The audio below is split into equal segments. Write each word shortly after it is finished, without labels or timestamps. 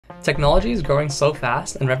Technology is growing so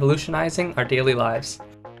fast and revolutionizing our daily lives.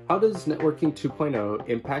 How does Networking 2.0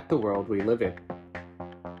 impact the world we live in?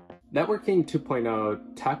 Networking 2.0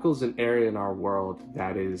 tackles an area in our world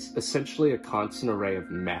that is essentially a constant array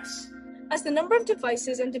of mess. As the number of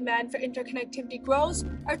devices and demand for interconnectivity grows,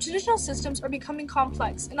 our traditional systems are becoming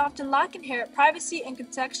complex and often lack inherent privacy and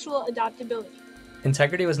contextual adaptability.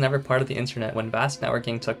 Integrity was never part of the internet when vast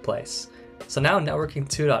networking took place. So now Networking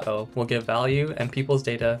 2.0 will give value and people's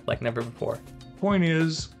data like never before. Point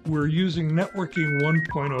is, we're using Networking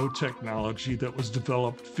 1.0 technology that was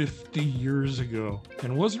developed 50 years ago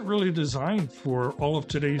and wasn't really designed for all of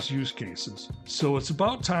today's use cases. So it's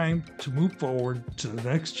about time to move forward to the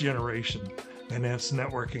next generation, and that's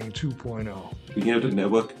Networking 2.0. Being able to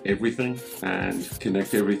network everything and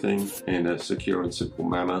connect everything in a secure and simple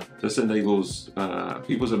manner, this enables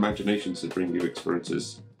people's imaginations to bring new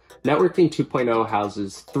experiences. Networking 2.0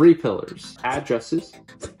 houses three pillars: addresses,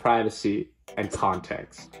 privacy, and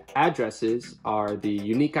context. Addresses are the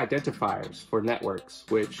unique identifiers for networks,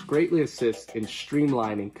 which greatly assist in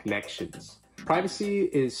streamlining connections. Privacy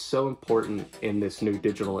is so important in this new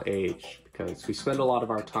digital age because we spend a lot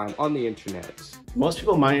of our time on the internet. Most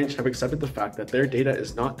people my age have accepted the fact that their data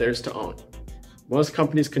is not theirs to own. Most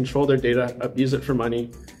companies control their data, abuse it for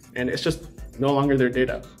money, and it's just no longer their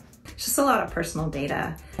data. It's just a lot of personal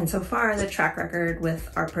data. And so far, the track record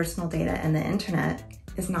with our personal data and the internet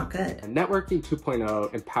is not good. And Networking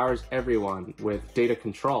 2.0 empowers everyone with data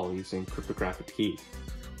control using cryptographic keys.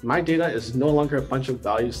 My data is no longer a bunch of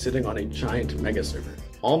values sitting on a giant mega server.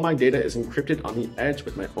 All my data is encrypted on the edge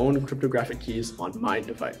with my own cryptographic keys on my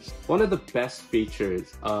device. One of the best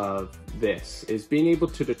features of this is being able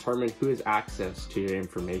to determine who has access to your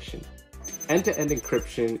information. End-to-end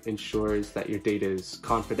encryption ensures that your data is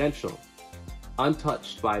confidential,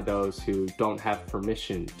 untouched by those who don't have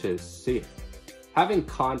permission to see it. Having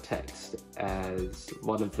context as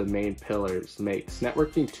one of the main pillars makes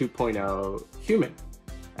Networking 2.0 human,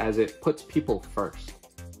 as it puts people first.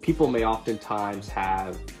 People may oftentimes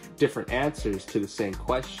have different answers to the same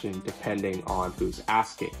question depending on who's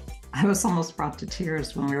asking. I was almost brought to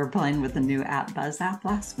tears when we were playing with the new app Buzz app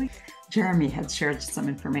last week. Jeremy had shared some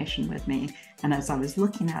information with me, and as I was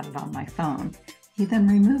looking at it on my phone, he then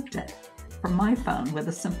removed it from my phone with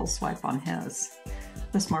a simple swipe on his.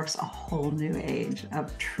 This marks a whole new age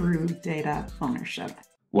of true data ownership.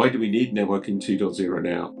 Why do we need Networking 2.0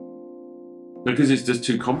 now? Because it's just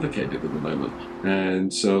too complicated at the moment.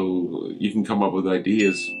 And so you can come up with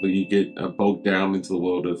ideas, but you get bogged down into the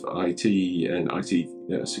world of IT and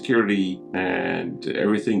IT security, and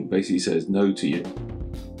everything basically says no to you.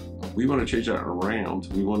 We want to change that around.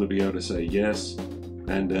 We want to be able to say yes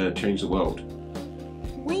and change the world.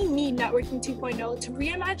 We need Networking 2.0 to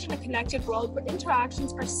reimagine a connected world where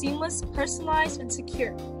interactions are seamless, personalized, and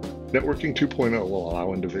secure. Networking 2.0 will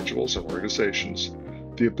allow individuals and organizations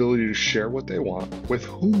the ability to share what they want, with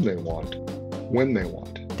whom they want, when they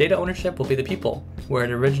want. Data ownership will be the people, where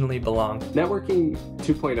it originally belonged. Networking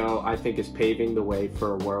 2.0, I think, is paving the way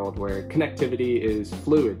for a world where connectivity is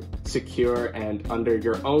fluid, secure, and under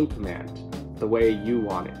your own command, the way you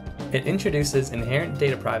want it. It introduces inherent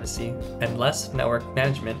data privacy and less network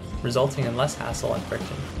management, resulting in less hassle and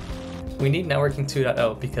friction. We need Networking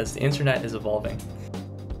 2.0 because the internet is evolving.